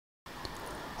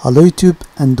Hello YouTube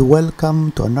and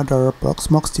welcome to another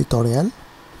Proxmox tutorial.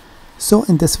 So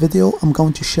in this video I'm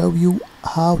going to show you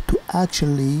how to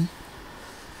actually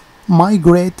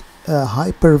migrate a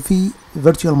Hyper-V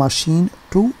virtual machine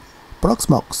to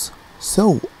Proxmox.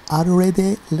 So are you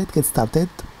ready? Let's get started.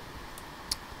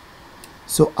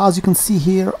 So as you can see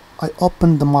here, I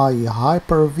opened my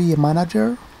Hyper-V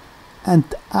manager and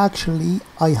actually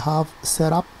I have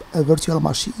set up a virtual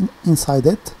machine inside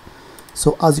it.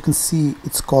 So as you can see,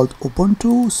 it's called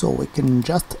Ubuntu, so we can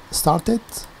just start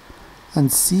it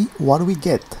and see what we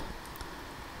get.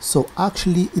 So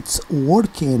actually it's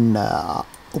working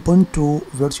Ubuntu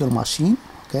virtual machine.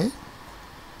 Okay,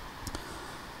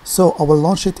 so I will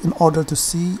launch it in order to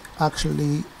see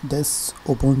actually this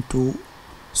Ubuntu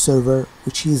server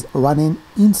which is running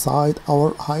inside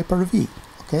our Hyper-V.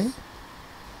 Okay,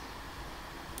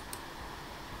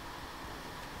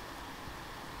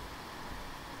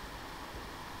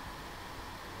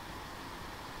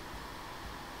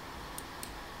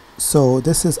 so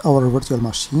this is our virtual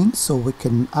machine, so we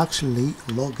can actually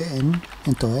log in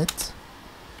into it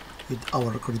with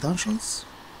our credentials.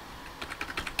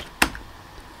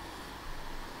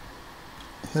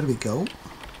 Here we go.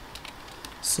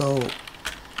 So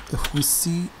if we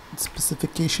see the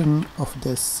specification of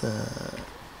this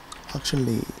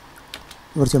actually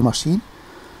virtual machine,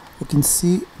 we can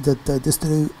see that the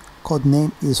distro code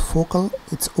name is Focal.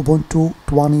 It's Ubuntu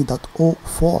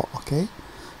 20.04. okay,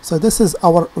 so this is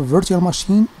our virtual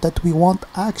machine that we want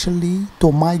actually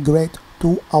to migrate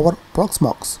to our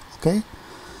Proxmox. Okay,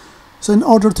 so in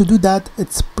order to do that,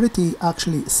 it's pretty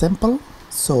actually simple.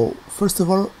 So first of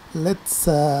all, let's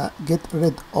get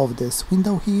rid of this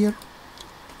window here.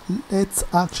 Let's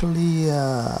actually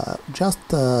just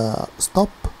stop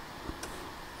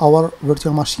our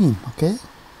virtual machine, okay,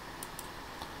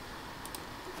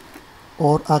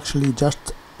 or actually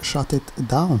just shut it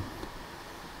down.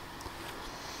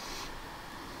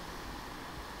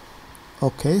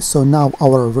 Okay, so now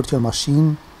our virtual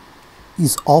machine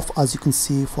is off, as you can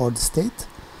see, for the state.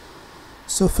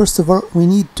 So first of all, we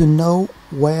need to know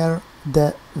where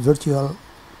the virtual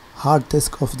hard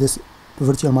disk of this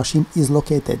virtual machine is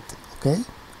located. Okay,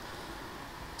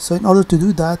 so in order to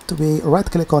do that, we right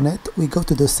click on it, we go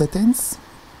to the settings,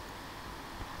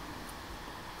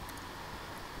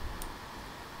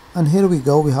 and here we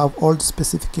go, we have all the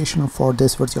specification for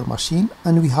this virtual machine,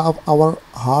 and we have our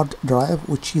hard drive,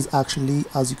 which is actually,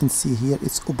 as you can see here,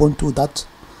 it's ubuntu.vhdx,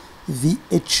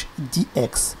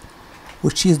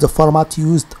 which is the format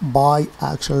used by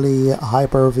actually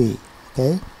Hyper-V.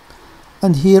 Okay,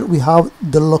 and here we have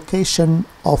the location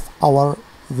of our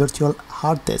virtual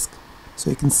hard disk. So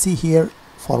you can see here,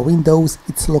 for Windows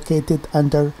it's located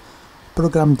under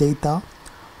Program Data,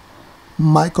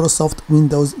 Microsoft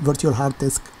Windows Virtual Hard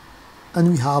Disk, and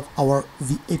we have our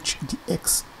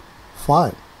VHDx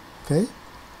file. Okay,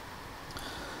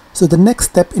 so the next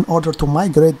step in order to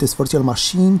migrate this virtual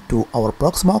machine to our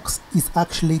Proxmox is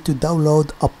actually to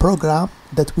download a program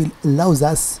that will allow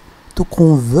us to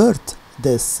convert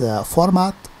this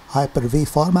format, Hyper-V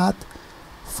format,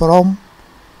 from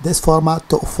this format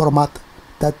to a format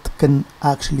that can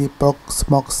actually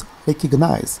Proxmox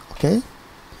recognize. Okay,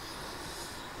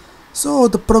 so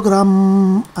the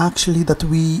program actually that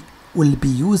we will be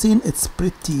using, it's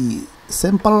pretty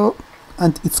simple,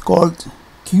 and it's called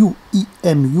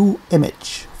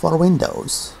Qemu-img for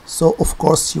Windows. So of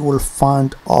course you will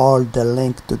find all the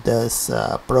link to this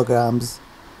programs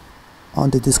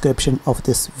on the description of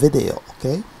this video.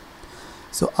 Okay,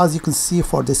 so as you can see,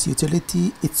 for this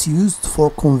utility, it's used for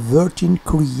converting,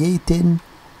 creating,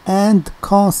 and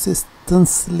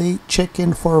consistently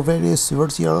checking for various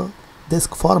virtual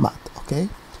disk format. Okay,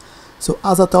 so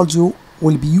as I told you,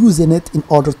 we'll be using it in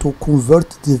order to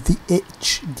convert the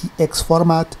VHDx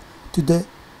format to the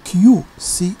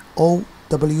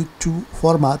qcow2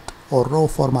 format, or raw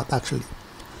format actually,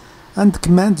 and the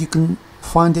command you can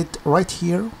find it right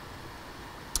here.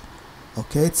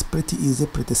 Okay, it's pretty easy,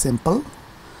 pretty simple.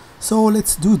 So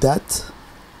let's do that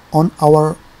on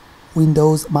our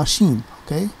Windows machine.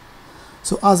 Okay,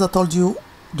 so as I told you,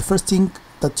 the first thing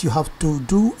that you have to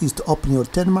do is to open your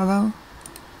terminal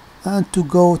and to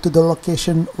go to the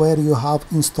location where you have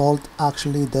installed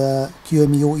actually the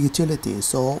Qemu utility.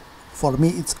 So for me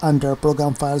it's under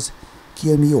Program Files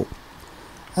Qemu,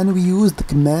 and we use the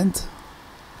command.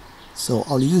 So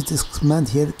I'll use this command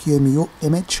here,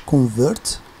 Qemu-img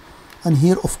convert, and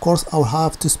here of course I'll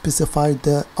have to specify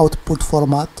the output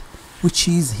format, which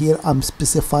is here I'm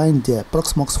specifying the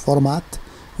Proxmox format,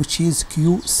 which is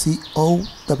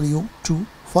qcow2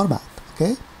 format.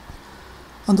 Okay,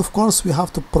 and of course we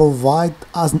have to provide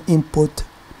as an input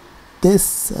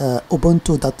this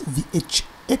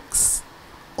ubuntu.vhx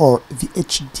or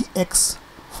VHDx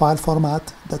file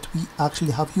format that we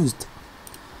actually have used.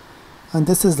 And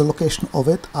this is the location of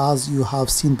it, as you have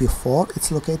seen before.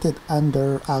 It's located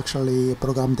under actually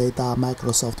program data,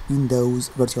 Microsoft Windows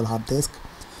virtual hard disk.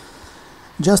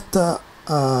 Just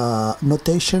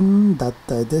notation that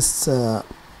this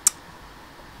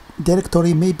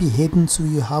directory may be hidden, so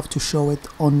you have to show it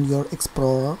on your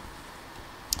Explorer.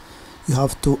 You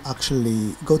have to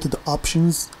actually go to the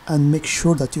options and make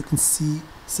sure that you can see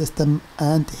system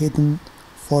and hidden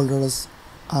folders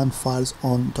and files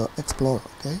on the Explorer.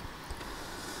 Okay,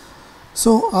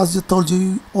 so as I told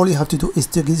you, all you have to do is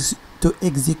to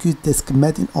execute this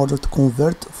command in order to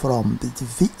convert from the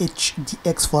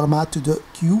VHDx format to the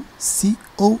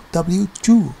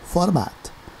qcow2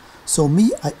 format. So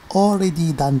I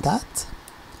already done that,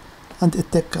 and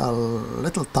it took a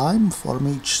little time for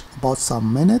me, just about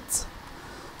some minutes.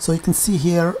 So you can see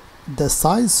here the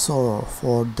size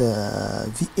for the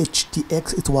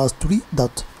VHDx, it was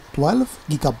 3.12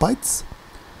 gigabytes,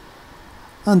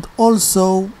 and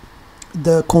also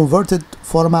the converted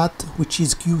format, which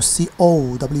is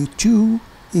qcow2,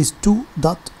 is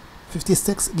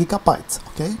 2.56 gigabytes.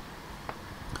 Okay,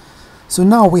 so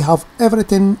now we have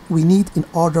everything we need in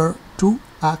order to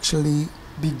actually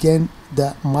begin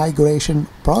the migration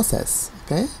process.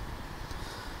 Okay,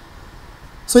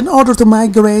 so in order to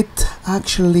migrate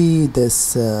actually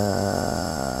this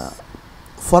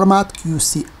format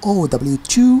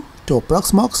qcow2 to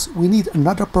Proxmox, we need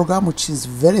another program which is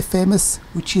very famous,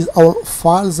 which is our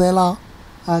FileZilla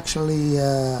actually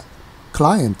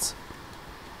client.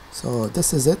 So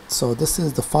this is it. So this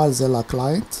is the FileZilla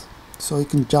client. So you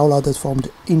can download it from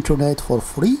the internet for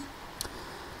free,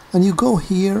 and you go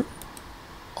here,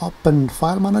 open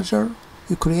file manager,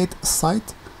 you create a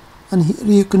site, and here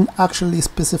you can actually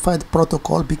specify the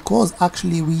protocol, because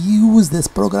actually we use this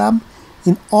program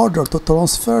in order to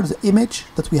transfer the image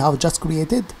that we have just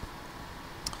created,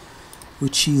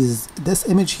 which is this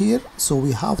image here. So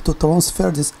we have to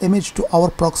transfer this image to our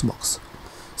Proxmox.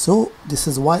 So this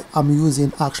is why I'm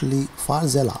using actually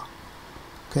FileZilla.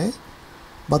 Okay,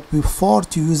 but before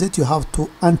to use it, you have to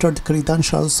enter the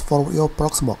credentials for your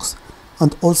Proxmox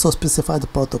and also specify the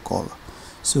protocol.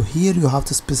 So here you have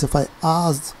to specify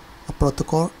as a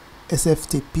protocol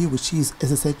SFTP, which is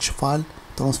SSH file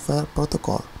transfer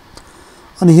protocol.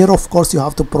 And here of course you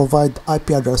have to provide the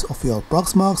IP address of your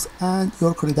Proxmox and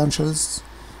your credentials.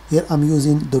 Here I'm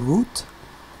using the root,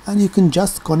 and you can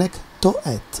just connect to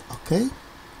it. Okay,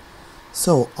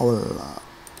 so I will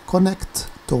connect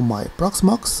to my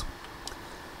Proxmox,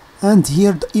 and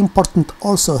here the important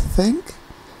also thing,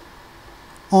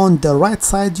 on the right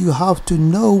side you have to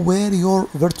know where your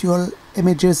virtual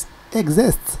images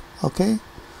exist. Okay,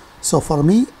 so for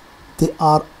me they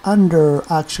are under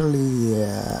actually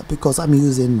because I'm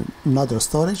using another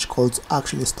storage called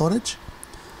actually storage.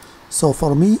 So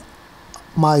for me,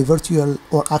 my virtual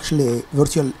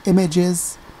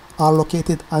images are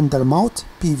located under mount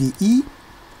PVE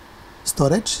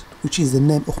storage, which is the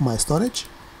name of my storage,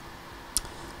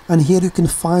 and here you can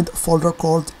find a folder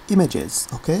called images.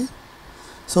 Okay,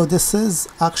 so this is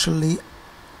actually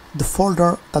the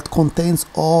folder that contains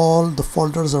all the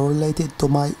folders related to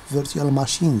my virtual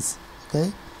machines.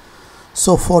 Okay,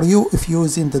 so for you, if you're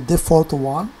using the default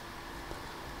one,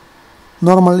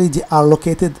 normally they are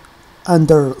located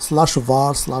under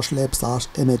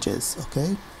 /var/lib/images.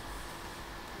 Okay,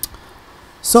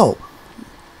 so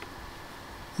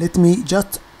let me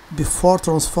just, before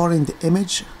transferring the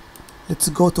image, let's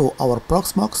go to our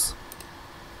Proxmox.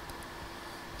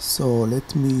 So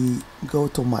let me go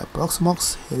to my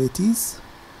Proxmox. Here it is,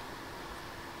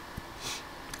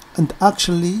 and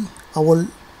actually I will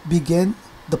begin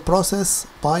the process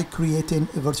by creating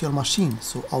a virtual machine.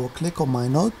 So I will click on my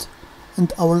node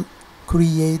and I will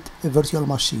create a virtual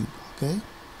machine. Okay,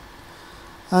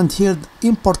 and here the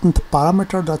important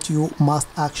parameter that you must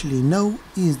actually know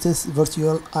is this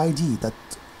virtual ID. That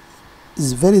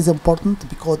is very important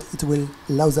because it will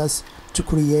allow us to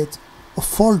create a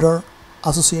folder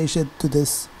associated to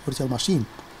this virtual machine.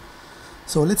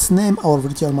 So let's name our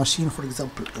virtual machine, for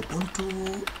example,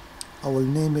 Ubuntu. I will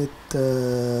name it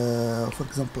for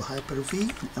example Hyper-V,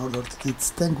 in order to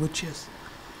distinguish it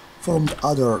from the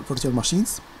other virtual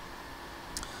machines.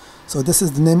 So this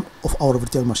is the name of our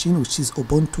virtual machine, which is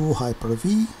Ubuntu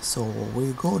Hyper-V. So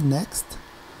we go next.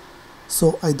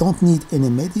 So I don't need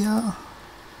any media,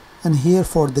 and here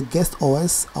for the guest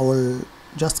OS I will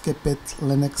just keep it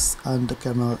Linux, and the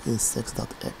kernel is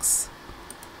 6.x.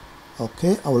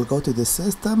 Okay, I will go to the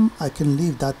system. I can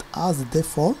leave that as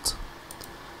default,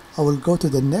 I will go to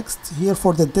the next. Here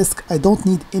for the disk, I don't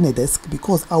need any disk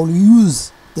because I will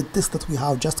use the disk that we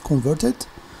have just converted.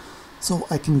 So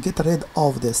I can get rid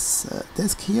of this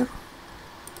disk here.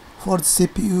 For the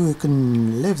CPU, you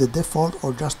can leave the default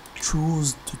or just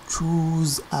choose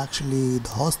actually the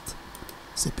host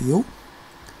CPU.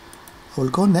 I will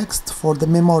go next. For the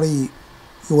memory,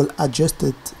 you will adjust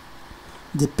it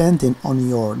depending on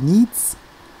your needs.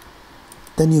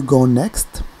 Then you go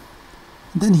next.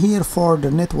 Then here for the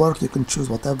network, you can choose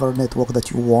whatever network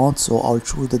that you want. So I'll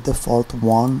choose the default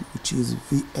one, which is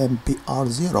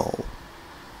VMBR0.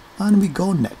 And we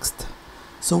go next.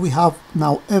 So we have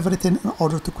now everything in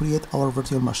order to create our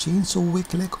virtual machine. So we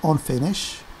click on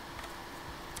finish.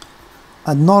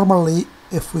 And normally,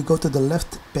 if we go to the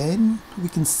left pane, we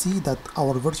can see that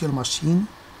our virtual machine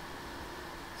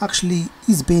actually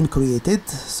is being created.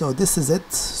 So this is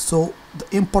it. So the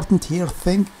important here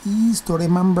thing is to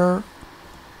remember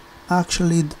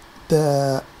actually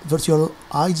the virtual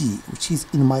ID, which is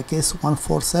in my case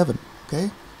 147.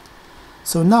 Okay,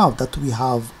 so now that we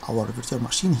have our virtual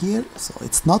machine here, so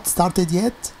it's not started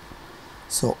yet,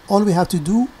 so all we have to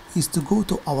do is to go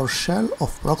to our shell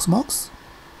of Proxmox.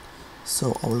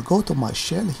 So I will go to my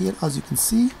shell here, as you can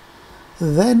see.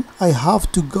 Then I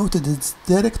have to go to this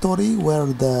directory where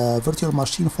the virtual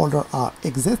machine folder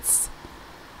exists.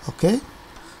 Okay,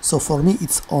 so for me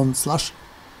it's on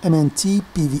 /mnt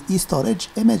PVE storage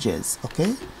images.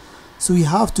 Okay, so we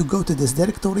have to go to this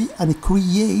directory and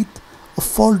create a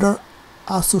folder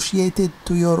associated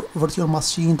to your virtual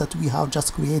machine that we have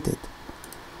just created.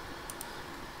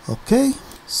 Okay,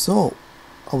 so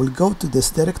I will go to this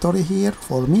directory here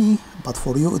for me, but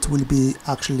for you it will be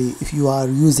actually, if you are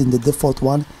using the default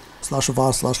one,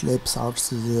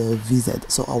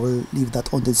 /var/lib/vz. So I will leave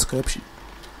that on the description.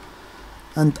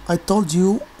 And I told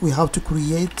you we have to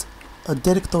create a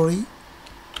directory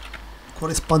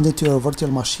corresponding to your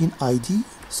virtual machine ID.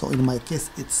 So in my case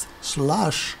it's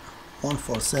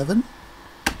 /147.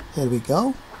 Here we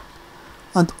go.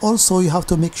 And also you have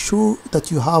to make sure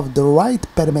that you have the right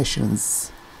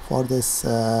permissions for this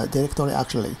directory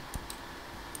actually.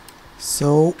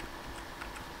 So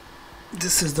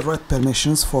this is the right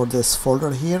permissions for this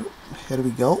folder here. Here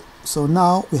we go. So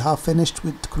now we have finished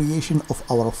with the creation of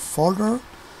our folder.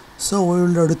 So we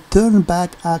will return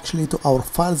back actually to our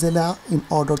FileZilla in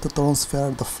order to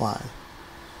transfer the file.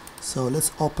 So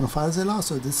let's open FileZilla.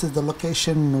 So this is the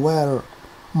location where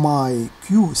my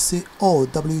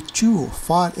qcow2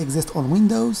 file exists on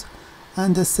Windows,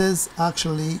 and this is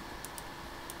actually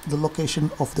the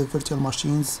location of the virtual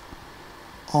machines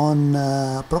on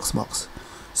Proxmox.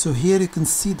 So here you can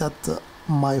see that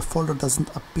my folder doesn't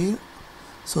appear.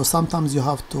 So sometimes you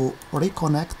have to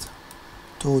reconnect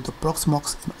to the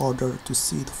Proxmox in order to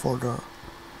see the folder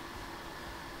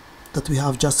that we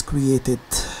have just created.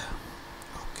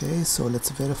 Okay, so let's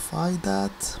verify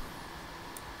that.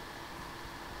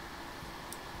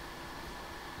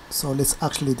 So let's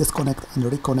actually disconnect and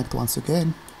reconnect once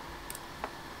again.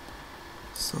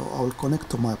 So I will connect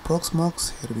to my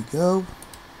Proxmox. Here we go.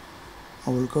 I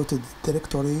will go to the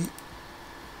directory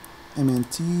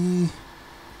mnt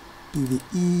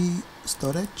PVE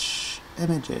storage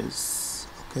images.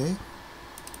 Okay,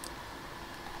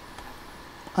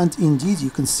 and indeed you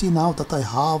can see now that I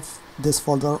have this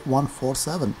folder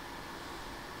 147.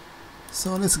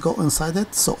 So let's go inside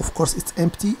it. So of course it's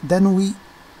empty. Then we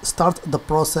start the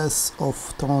process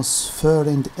of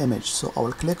transferring the image. So I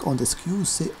will click on this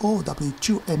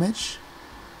qcow2 image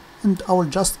and I will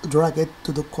just drag it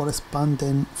to the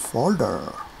corresponding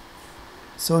folder.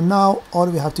 So now all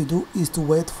we have to do is to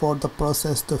wait for the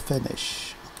process to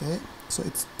finish. Okay, so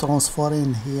it's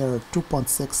transferring here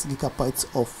 2.6 gigabytes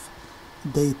of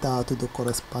data to the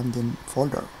corresponding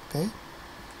folder. Okay,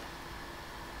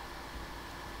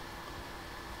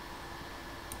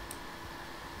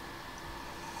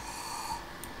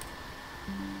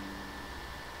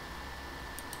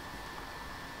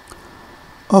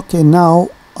 okay, now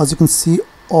as you can see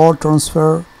all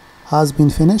transfer has been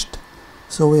finished.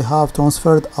 So we have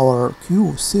transferred our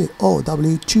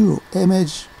qcow2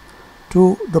 image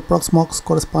to the Proxmox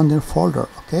corresponding folder.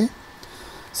 Okay,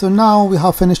 so now we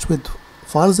have finished with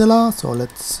FileZilla. So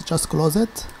let's just close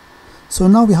it. So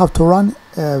now we have to run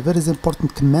a very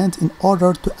important command in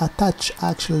order to attach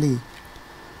actually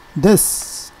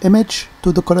this image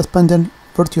to the corresponding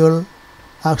virtual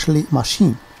actually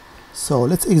machine. So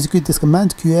let's execute this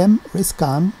command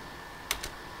Rescan,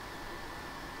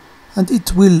 and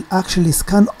it will actually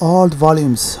scan all the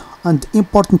volumes. And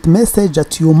important message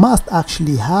that you must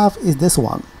actually have is this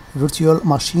one: virtual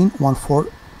machine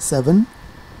 147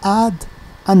 add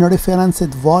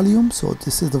unreferenced volume. So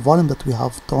this is the volume that we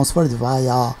have transferred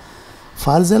via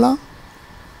FileZilla.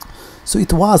 So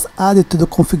it was added to the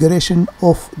configuration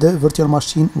of the virtual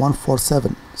machine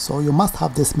 147. So you must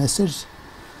have this message.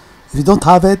 If you don't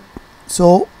have it,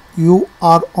 so you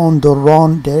are on the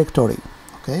wrong directory.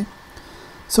 Okay,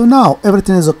 so now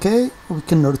everything is okay. We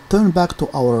can return back to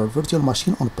our virtual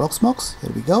machine on Proxmox.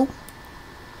 Here we go.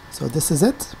 So this is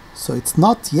it. So it's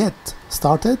not yet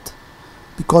started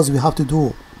because we have to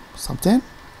do something.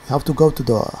 We have to go to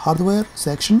the hardware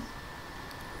section,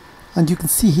 and you can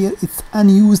see here it's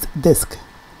unused disk,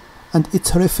 and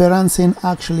it's referencing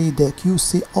actually the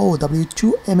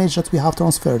qcow2 image that we have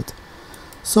transferred.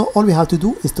 So all we have to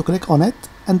do is to click on it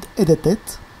and edit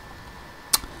it,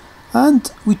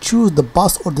 and we choose the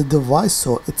bus or the device.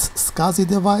 So it's SCSI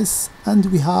device, and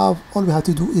all we have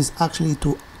to do is actually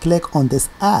to click on this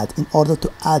add in order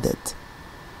to add it.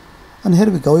 And here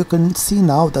we go. You can see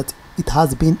now that it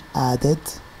has been added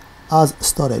as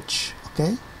storage.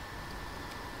 Okay,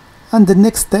 and the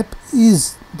next step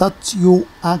is that you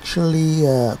actually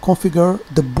configure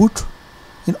the boot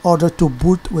in order to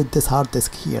boot with this hard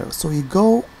disk here. So you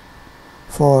go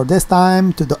for this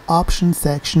time to the option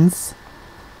sections,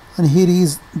 and here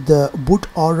is the boot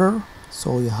order.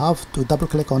 So you have to double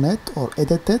click on it or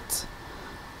edit it,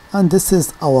 and this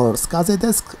is our SCSI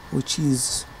disk, which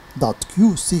is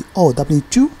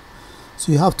 .qcow2.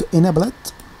 So you have to enable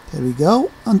it. Here we go,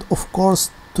 and of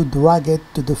course to drag it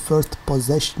to the first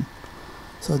position.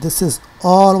 So this is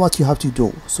all what you have to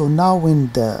do. So now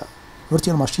when the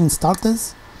virtual machine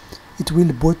starts, it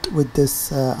will boot with this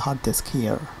hard disk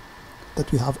here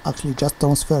that we have actually just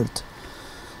transferred.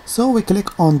 So we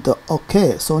click on the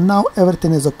OK. So now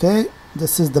everything is okay.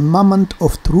 This is the moment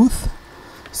of truth.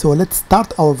 So let's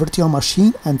start our virtual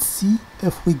machine and see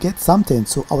if we get something.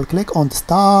 So I will click on the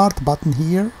start button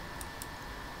here,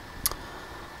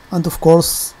 and of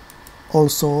course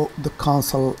also the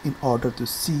console in order to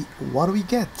see what we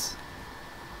get.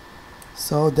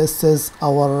 So this is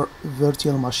our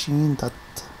virtual machine that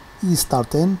is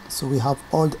starting. So we have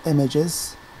all the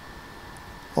images,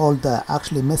 all the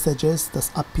actually messages that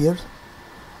appear,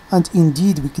 and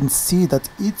indeed we can see that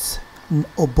it's an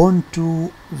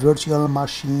Ubuntu virtual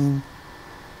machine.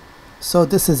 So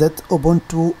this is it,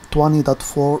 Ubuntu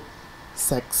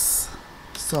 20.4.6.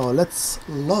 So let's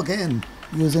log in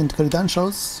using the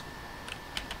credentials.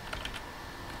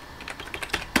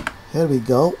 Here we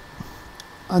go,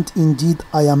 and indeed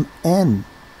I am in. You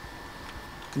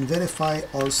can verify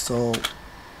also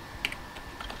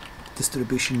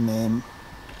distribution name.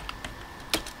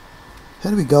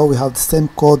 Here we go, we have the same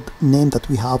code name that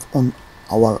we have on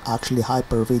our actually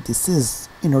Hyper-V. This is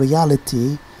in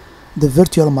reality the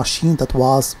virtual machine that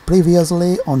was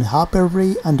previously on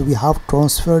Hyper-V, and we have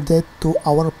transferred it to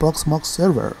our Proxmox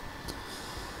server.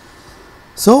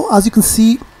 So as you can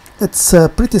see, it's a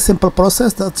pretty simple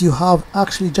process that you have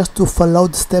actually just to follow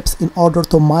the steps in order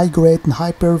to migrate a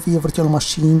Hyper-V virtual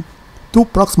machine to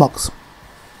Proxmox.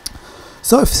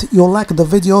 So if you like the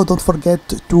video, don't forget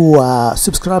to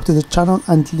subscribe to the channel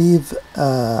and leave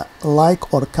a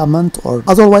like or comment. Or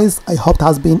as always, I hope it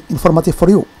has been informative for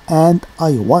you, and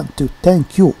I want to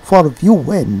thank you for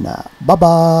viewing. Bye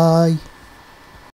bye.